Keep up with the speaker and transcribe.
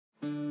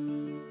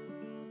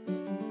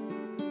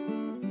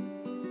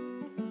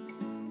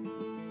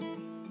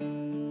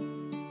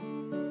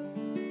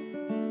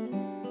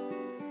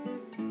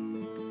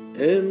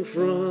in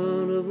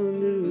front of a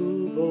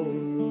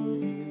newborn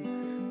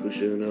moon,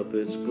 pushing up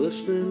its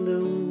glistening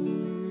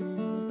dome.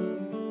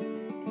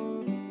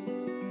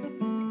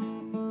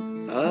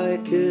 I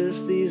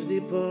kiss these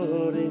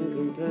departing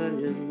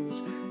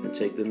companions and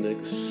take the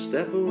next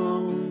step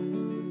alone.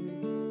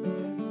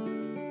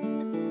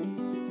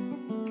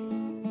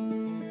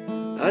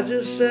 I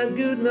just said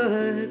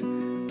goodnight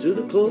to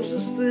the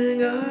closest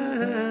thing I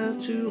have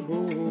to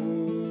home.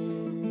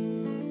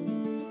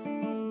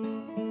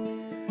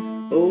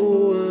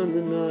 Oh, and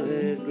the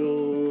night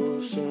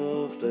grows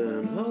soft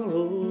and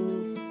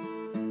hollow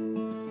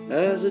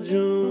as a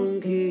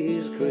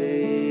junkie's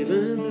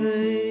craving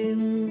vain,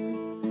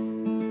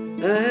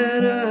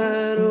 and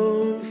I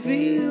don't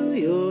feel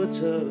your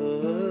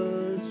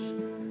touch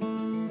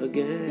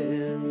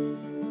again.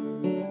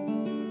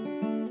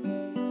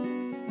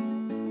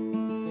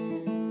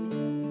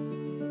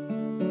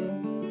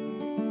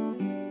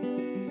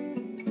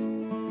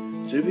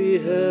 To be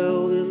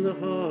held in the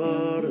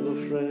heart of a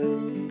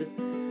friend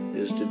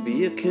is to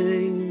be a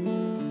king.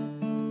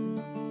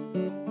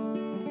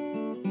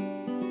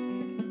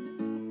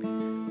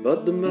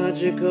 But the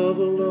magic of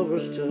a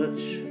lover's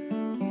touch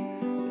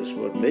is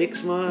what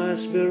makes my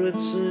spirit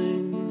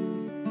sing.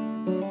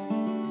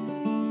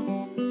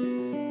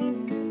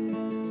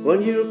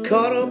 When you're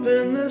caught up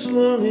in this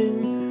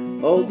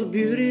longing, all the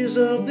beauties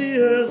of the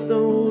earth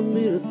don't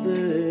mean a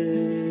thing.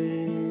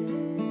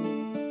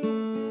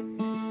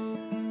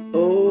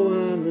 Oh,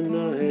 and the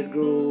night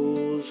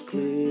grows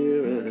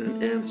clear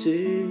and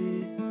empty,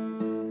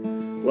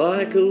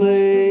 like a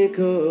lake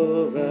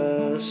of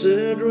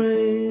acid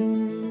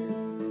rain,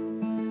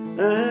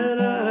 and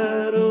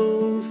I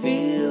don't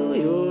feel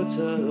your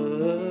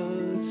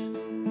touch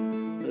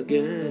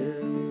again.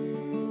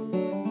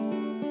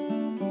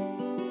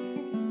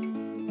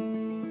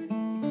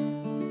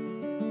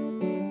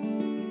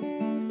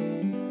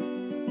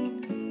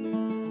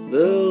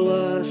 The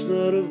last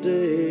night of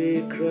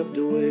day crept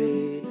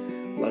away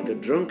like a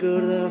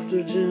drunkard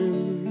after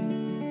gin.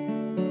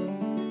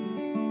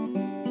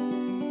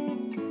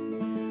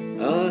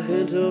 A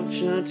hint of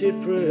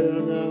chanted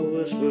prayer now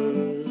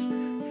whispers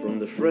from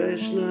the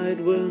fresh night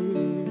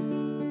wind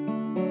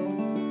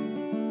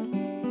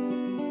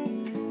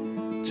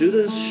to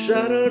this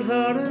shattered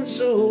heart and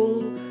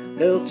soul,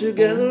 held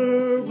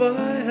together by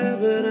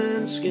habit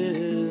and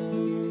skin,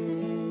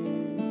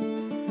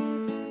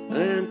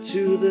 and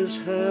to this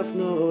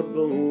half-gnawed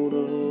bone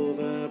of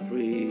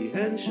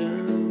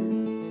apprehension,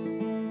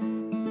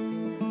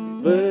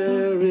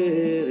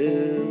 buried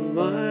in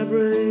my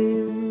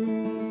brain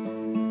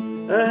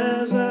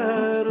as